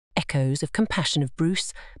Echoes of Compassion of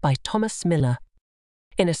Bruce by Thomas Miller.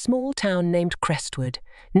 In a small town named Crestwood,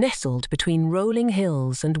 nestled between rolling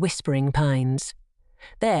hills and whispering pines,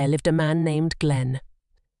 there lived a man named Glenn.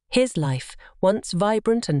 His life, once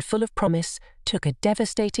vibrant and full of promise, took a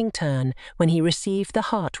devastating turn when he received the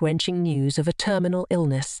heart-wrenching news of a terminal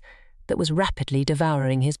illness that was rapidly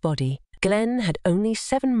devouring his body. Glenn had only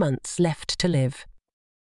 7 months left to live.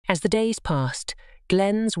 As the days passed,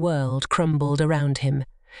 Glenn's world crumbled around him.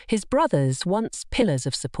 His brothers, once pillars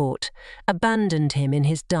of support, abandoned him in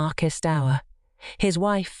his darkest hour. His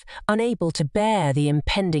wife, unable to bear the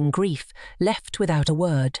impending grief, left without a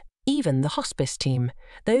word. Even the hospice team,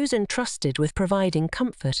 those entrusted with providing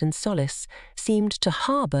comfort and solace, seemed to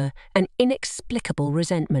harbour an inexplicable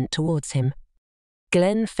resentment towards him.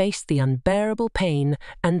 Glenn faced the unbearable pain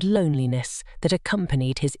and loneliness that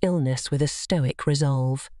accompanied his illness with a stoic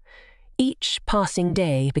resolve. Each passing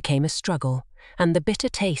day became a struggle, and the bitter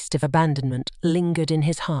taste of abandonment lingered in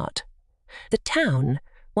his heart. The town,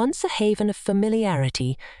 once a haven of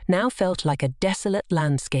familiarity, now felt like a desolate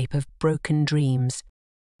landscape of broken dreams.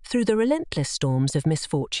 Through the relentless storms of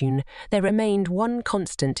misfortune, there remained one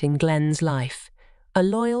constant in Glenn's life, a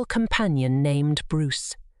loyal companion named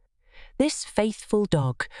Bruce. This faithful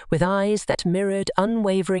dog, with eyes that mirrored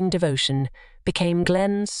unwavering devotion, became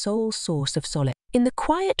Glenn's sole source of solace. In the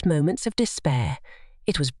quiet moments of despair,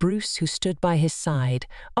 it was Bruce who stood by his side,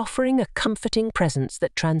 offering a comforting presence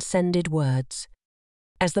that transcended words.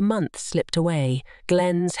 As the months slipped away,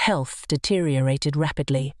 Glenn's health deteriorated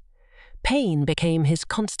rapidly. Pain became his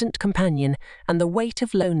constant companion, and the weight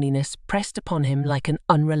of loneliness pressed upon him like an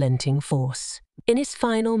unrelenting force. In his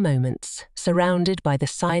final moments, surrounded by the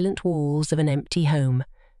silent walls of an empty home,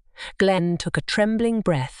 Glenn took a trembling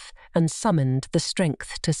breath and summoned the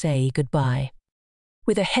strength to say goodbye.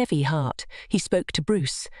 With a heavy heart, he spoke to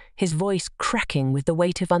Bruce, his voice cracking with the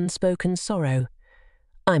weight of unspoken sorrow.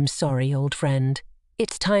 "I'm sorry, old friend.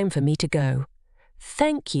 It's time for me to go.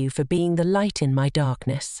 Thank you for being the light in my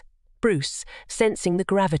darkness." Bruce, sensing the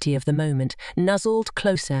gravity of the moment, nuzzled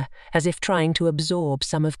closer, as if trying to absorb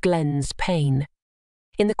some of Glenn's pain.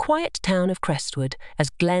 In the quiet town of Crestwood, as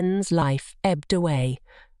Glenn's life ebbed away,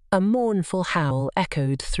 a mournful howl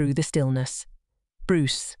echoed through the stillness.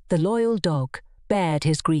 Bruce, the loyal dog, bared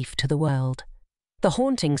his grief to the world. The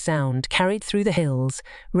haunting sound carried through the hills,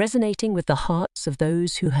 resonating with the hearts of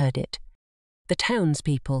those who heard it. The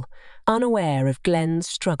townspeople, unaware of Glenn's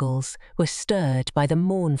struggles, were stirred by the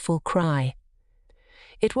mournful cry.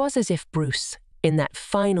 It was as if Bruce, in that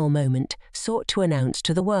final moment, sought to announce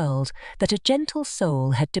to the world that a gentle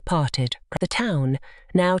soul had departed. The town,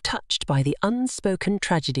 now touched by the unspoken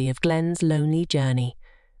tragedy of Glenn's lonely journey,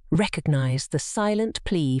 recognized the silent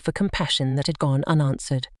plea for compassion that had gone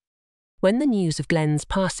unanswered. When the news of Glenn's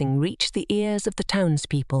passing reached the ears of the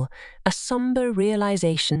townspeople, a sombre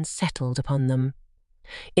realization settled upon them.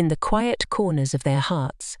 In the quiet corners of their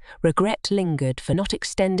hearts, regret lingered for not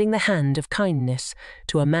extending the hand of kindness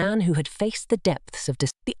to a man who had faced the depths of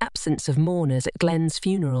despair. The absence of mourners at Glenn's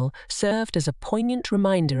funeral served as a poignant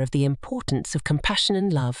reminder of the importance of compassion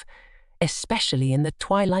and love, especially in the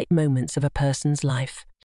twilight moments of a person's life.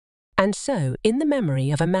 And so, in the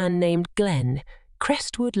memory of a man named Glenn,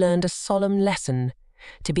 Crestwood learned a solemn lesson: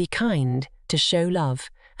 to be kind, to show love,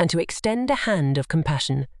 and to extend a hand of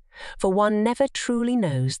compassion, for one never truly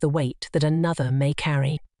knows the weight that another may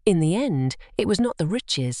carry. In the end, it was not the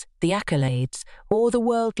riches, the accolades, or the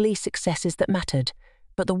worldly successes that mattered,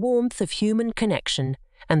 but the warmth of human connection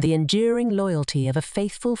and the enduring loyalty of a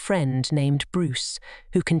faithful friend named Bruce,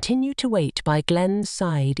 who continued to wait by Glenn's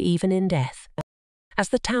side even in death. As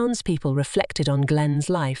the townspeople reflected on Glenn's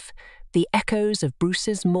life, the echoes of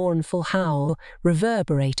Bruce's mournful howl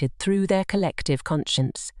reverberated through their collective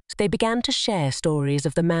conscience. They began to share stories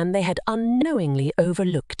of the man they had unknowingly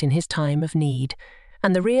overlooked in his time of need,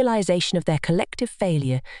 and the realization of their collective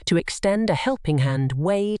failure to extend a helping hand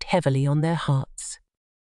weighed heavily on their hearts.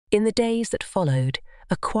 In the days that followed,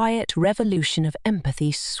 a quiet revolution of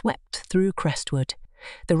empathy swept through Crestwood.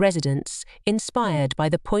 The residents, inspired by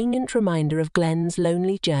the poignant reminder of Glenn's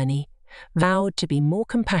lonely journey, vowed to be more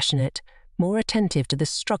compassionate, more attentive to the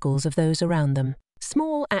struggles of those around them.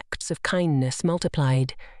 Small acts of kindness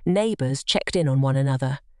multiplied, neighbors checked in on one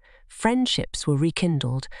another. Friendships were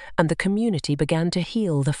rekindled, and the community began to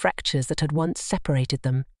heal the fractures that had once separated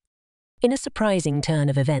them. In a surprising turn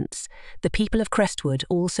of events, the people of Crestwood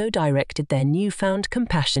also directed their newfound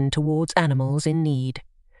compassion towards animals in need.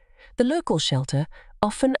 The local shelter,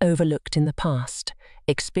 often overlooked in the past,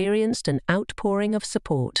 experienced an outpouring of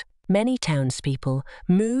support. Many townspeople,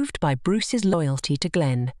 moved by Bruce's loyalty to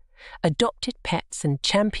Glenn, adopted pets and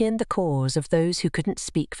championed the cause of those who couldn't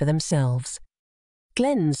speak for themselves.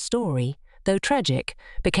 Glen's story, though tragic,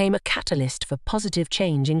 became a catalyst for positive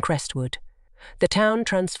change in Crestwood. The town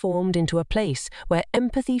transformed into a place where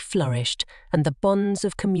empathy flourished and the bonds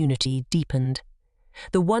of community deepened.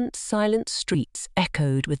 The once silent streets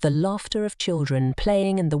echoed with the laughter of children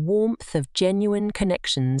playing and the warmth of genuine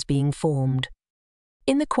connections being formed.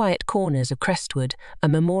 In the quiet corners of Crestwood, a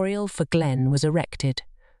memorial for Glen was erected,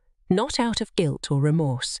 not out of guilt or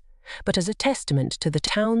remorse, but as a testament to the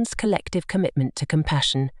town's collective commitment to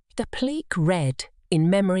compassion. The plaque read, "In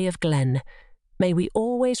memory of Glen, may we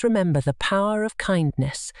always remember the power of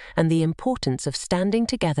kindness and the importance of standing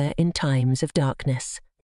together in times of darkness."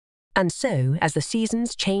 And so, as the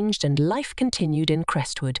seasons changed and life continued in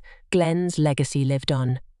Crestwood, Glen's legacy lived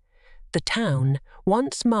on. The town,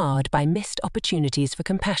 once marred by missed opportunities for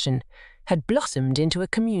compassion, had blossomed into a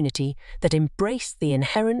community that embraced the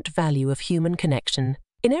inherent value of human connection.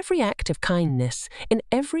 In every act of kindness, in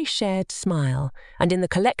every shared smile, and in the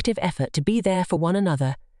collective effort to be there for one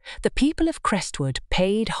another, the people of Crestwood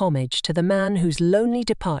paid homage to the man whose lonely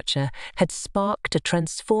departure had sparked a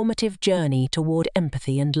transformative journey toward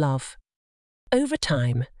empathy and love. Over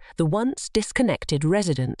time, the once disconnected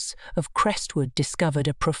residents of Crestwood discovered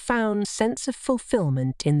a profound sense of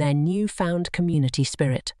fulfillment in their newfound community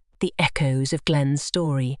spirit. The echoes of Glen's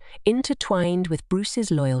story, intertwined with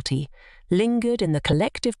Bruce's loyalty, lingered in the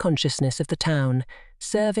collective consciousness of the town,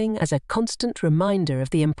 serving as a constant reminder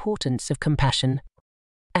of the importance of compassion.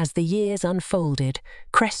 As the years unfolded,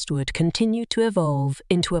 Crestwood continued to evolve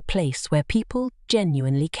into a place where people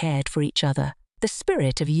genuinely cared for each other. The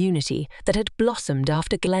spirit of unity that had blossomed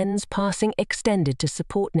after Glen's passing extended to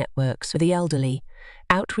support networks for the elderly,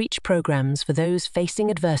 outreach programs for those facing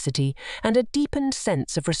adversity, and a deepened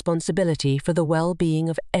sense of responsibility for the well-being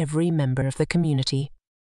of every member of the community.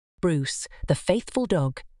 Bruce, the faithful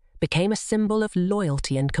dog, became a symbol of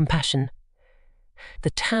loyalty and compassion.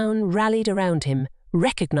 The town rallied around him,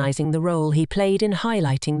 recognizing the role he played in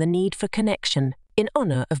highlighting the need for connection. In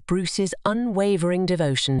honor of Bruce's unwavering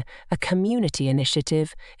devotion, a community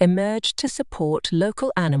initiative emerged to support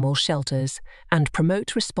local animal shelters and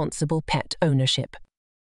promote responsible pet ownership.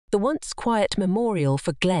 The once quiet memorial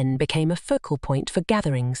for Glen became a focal point for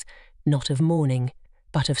gatherings, not of mourning,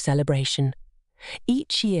 but of celebration.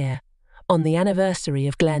 Each year, on the anniversary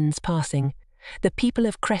of Glen's passing, the people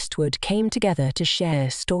of Crestwood came together to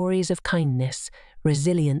share stories of kindness,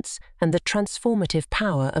 resilience, and the transformative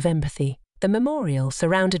power of empathy. The memorial,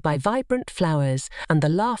 surrounded by vibrant flowers and the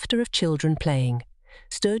laughter of children playing,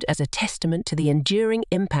 stood as a testament to the enduring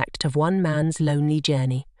impact of one man's lonely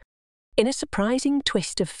journey. In a surprising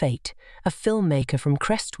twist of fate, a filmmaker from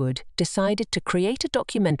Crestwood decided to create a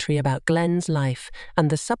documentary about Glen's life and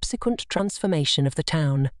the subsequent transformation of the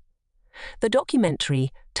town. The documentary,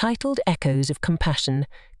 titled Echoes of Compassion,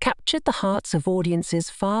 captured the hearts of audiences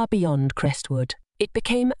far beyond Crestwood. It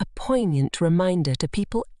became a poignant reminder to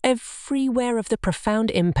people everywhere of the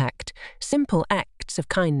profound impact simple acts of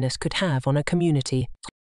kindness could have on a community.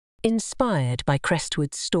 Inspired by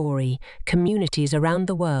Crestwood's story, communities around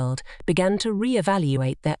the world began to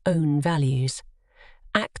re-evaluate their own values.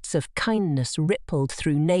 Acts of kindness rippled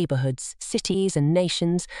through neighborhoods, cities, and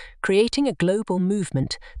nations, creating a global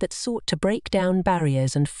movement that sought to break down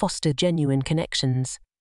barriers and foster genuine connections.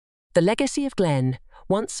 The legacy of Glen,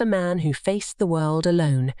 once a man who faced the world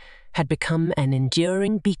alone, had become an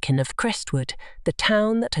enduring beacon of Crestwood, the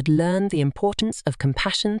town that had learned the importance of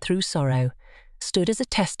compassion through sorrow, stood as a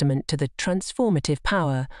testament to the transformative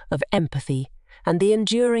power of empathy and the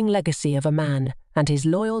enduring legacy of a man and his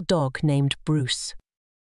loyal dog named Bruce.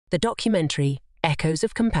 The documentary, Echoes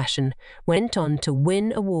of Compassion, went on to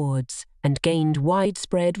win awards and gained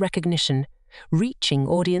widespread recognition, reaching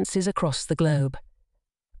audiences across the globe.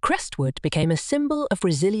 Crestwood became a symbol of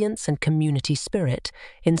resilience and community spirit,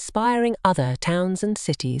 inspiring other towns and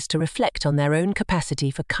cities to reflect on their own capacity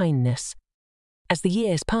for kindness. As the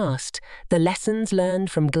years passed, the lessons learned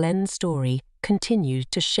from Glen's story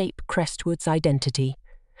continued to shape Crestwood's identity.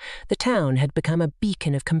 The town had become a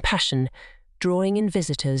beacon of compassion, drawing in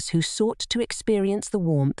visitors who sought to experience the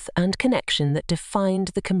warmth and connection that defined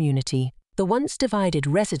the community. The once divided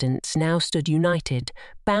residents now stood united,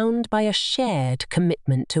 bound by a shared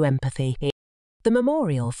commitment to empathy. The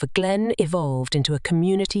memorial for Glen evolved into a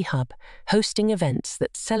community hub, hosting events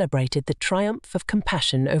that celebrated the triumph of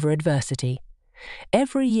compassion over adversity.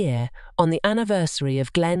 Every year, on the anniversary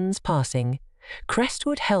of Glen's passing,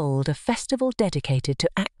 Crestwood held a festival dedicated to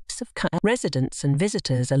acts of residents and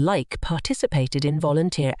visitors alike participated in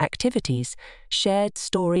volunteer activities, shared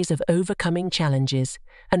stories of overcoming challenges,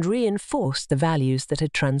 and reinforced the values that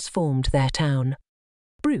had transformed their town.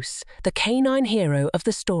 Bruce, the canine hero of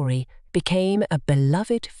the story, became a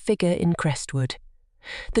beloved figure in Crestwood.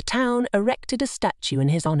 The town erected a statue in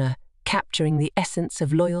his honor, capturing the essence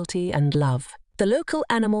of loyalty and love. The local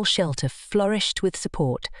animal shelter flourished with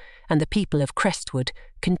support, and the people of Crestwood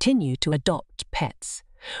continued to adopt pets,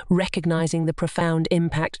 recognizing the profound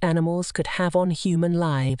impact animals could have on human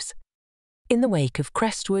lives. In the wake of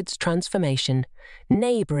Crestwood's transformation,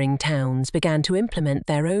 neighboring towns began to implement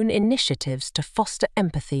their own initiatives to foster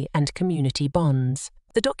empathy and community bonds.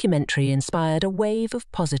 The documentary inspired a wave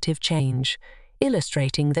of positive change,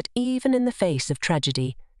 illustrating that even in the face of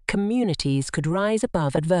tragedy, communities could rise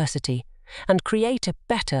above adversity and create a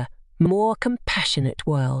better, more compassionate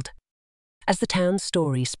world. As the town's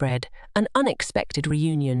story spread, an unexpected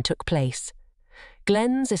reunion took place.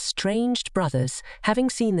 Glenn's estranged brothers, having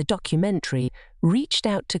seen the documentary, reached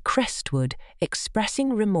out to Crestwood,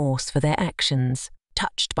 expressing remorse for their actions.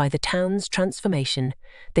 Touched by the town's transformation,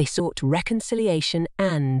 they sought reconciliation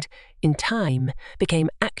and, in time, became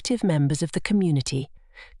active members of the community,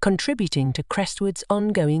 contributing to Crestwood's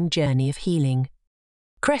ongoing journey of healing.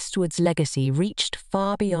 Crestwood's legacy reached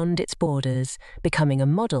far beyond its borders, becoming a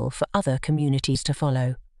model for other communities to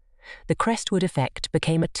follow. The Crestwood effect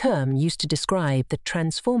became a term used to describe the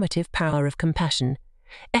transformative power of compassion,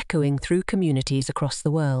 echoing through communities across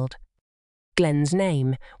the world. Glenn's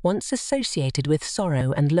name, once associated with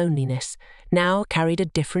sorrow and loneliness, now carried a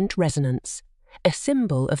different resonance, a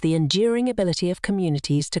symbol of the enduring ability of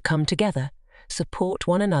communities to come together, support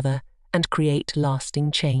one another, and create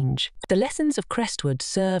lasting change. The lessons of Crestwood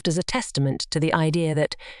served as a testament to the idea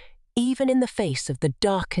that, even in the face of the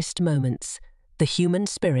darkest moments, the human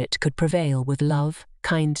spirit could prevail with love,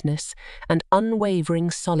 kindness, and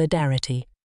unwavering solidarity.